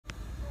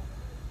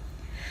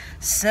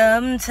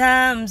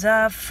Sometimes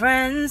our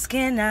friends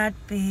cannot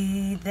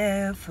be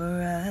there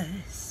for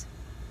us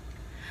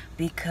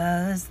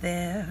because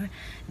they're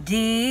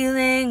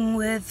dealing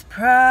with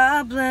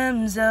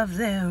problems of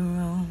their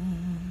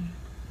own.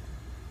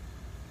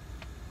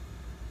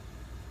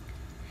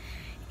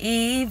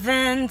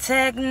 Even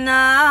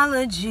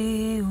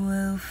technology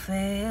will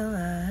fail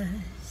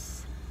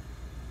us.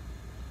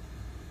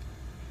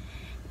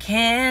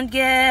 Can't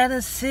get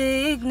a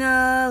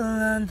signal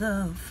on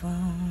the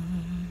phone.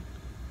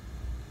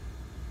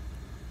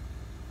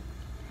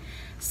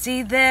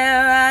 See,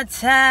 there are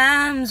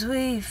times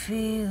we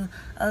feel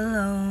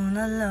alone,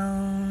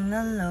 alone,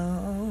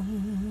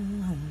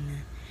 alone,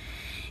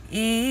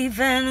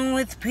 even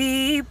with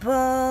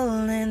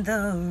people in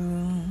the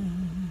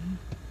room.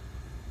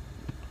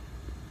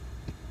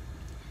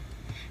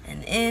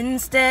 And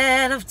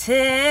instead of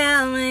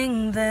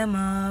telling them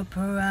our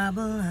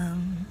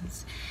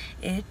problems,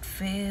 it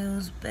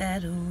feels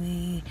better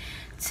we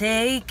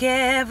take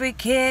every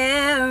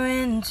care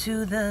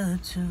into the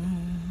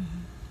tomb.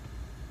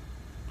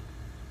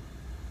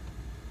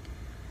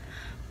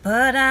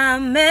 But I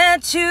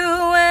met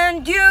you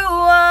and you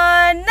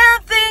are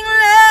nothing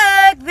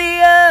like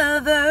the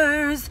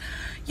others.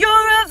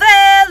 You're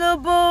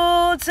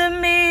available to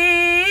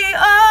me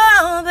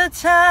all the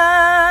time.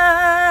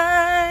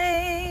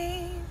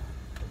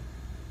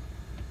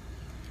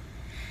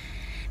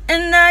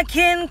 And I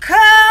can call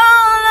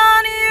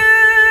on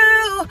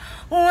you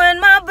when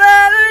my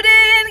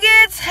burden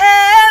gets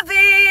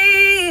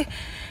heavy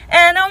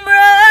and I'm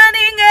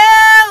running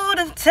out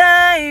of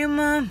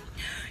time.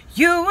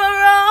 You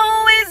are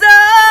always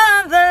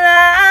on the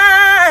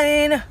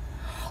line.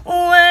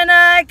 When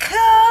I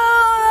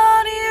call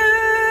on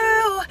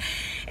you,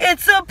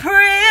 it's a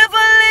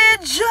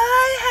privilege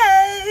I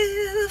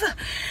have,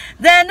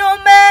 that no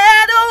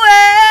matter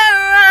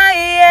where I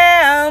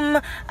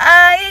am,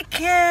 I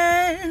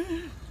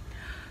can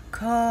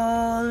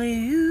call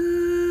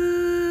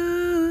you,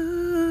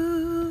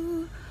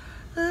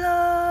 Lord.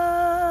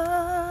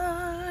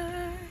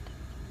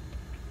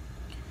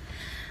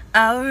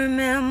 I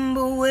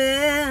remember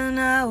when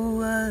I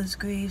was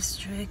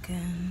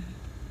grief-stricken,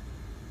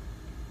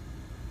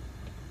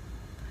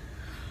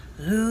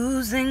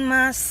 losing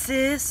my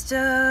sister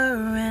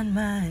and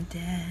my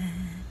dad.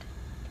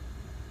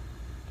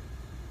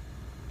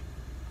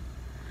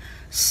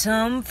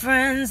 Some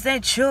friends, they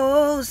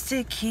chose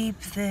to keep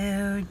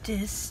their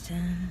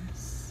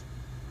distance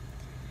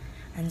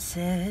and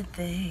said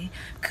they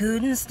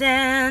couldn't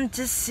stand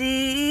to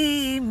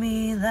see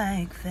me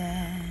like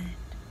that.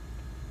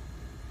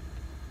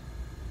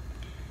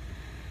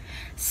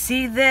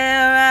 See,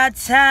 there are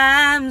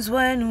times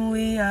when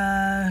we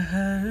are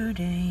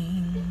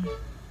hurting,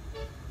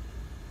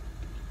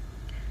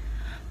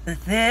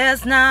 but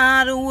there's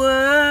not a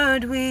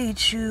word we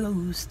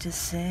choose to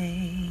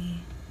say.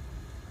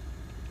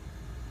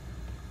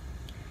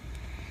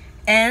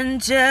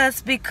 And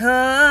just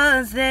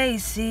because they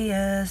see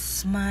us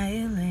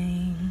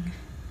smiling,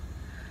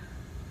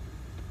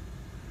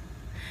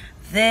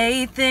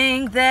 they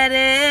think that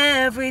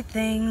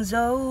everything's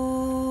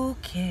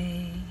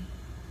okay.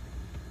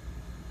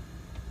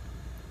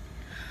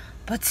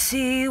 But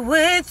see,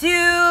 with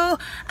you,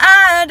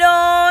 I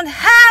don't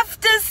have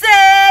to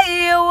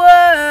say a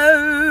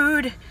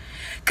word,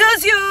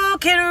 'cause you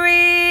can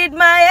read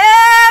my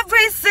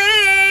every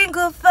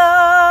single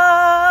thought.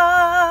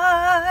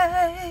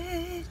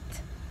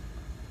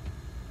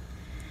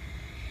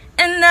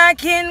 And I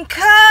can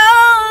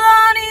call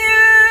on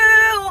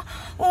you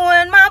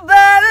when my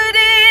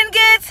burden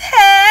gets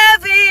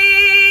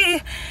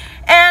heavy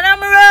and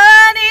I'm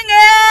running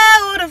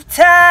out of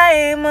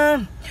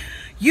time.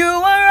 You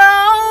are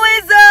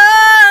always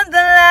on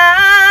the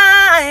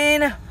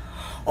line.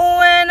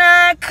 When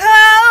I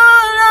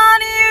call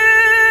on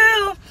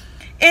you,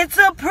 it's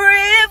a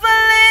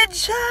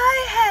privilege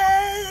I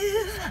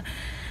have,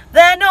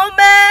 that no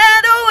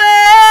matter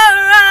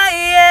where I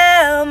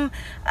am,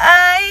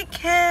 I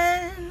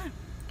can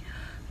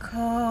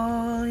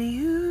call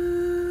you,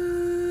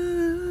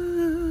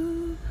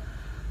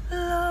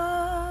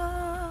 Lord.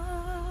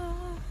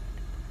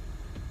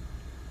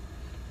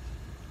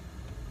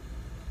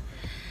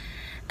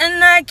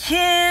 And I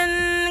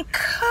can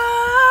call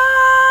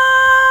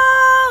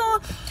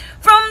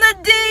from the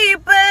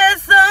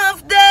deepest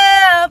of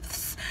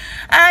depths.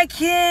 I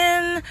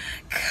can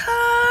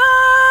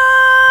call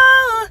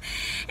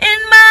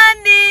in my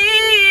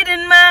need,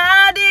 in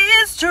my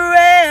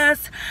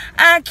distress.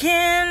 I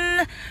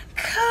can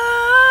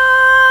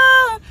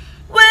call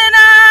when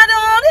I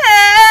don't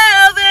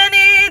have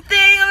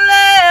anything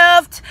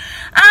left.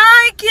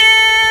 I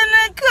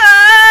can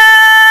call,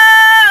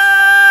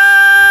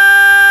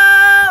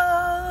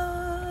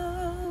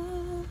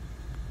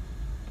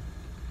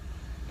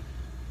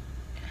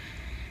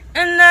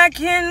 and I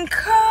can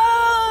call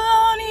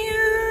on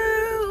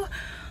you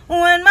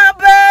when my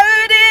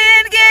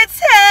burden gets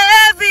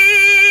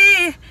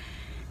heavy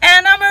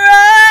and I'm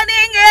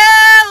running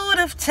out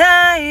of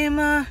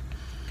time.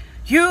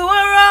 You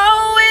are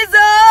always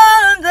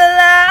on the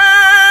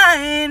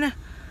line.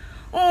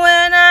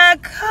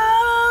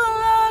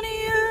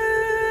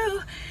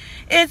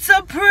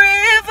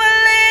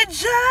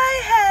 privilege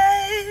I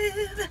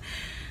have,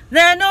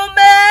 that no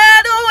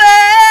matter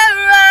where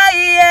I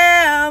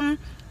am,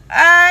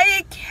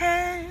 I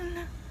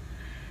can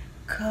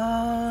call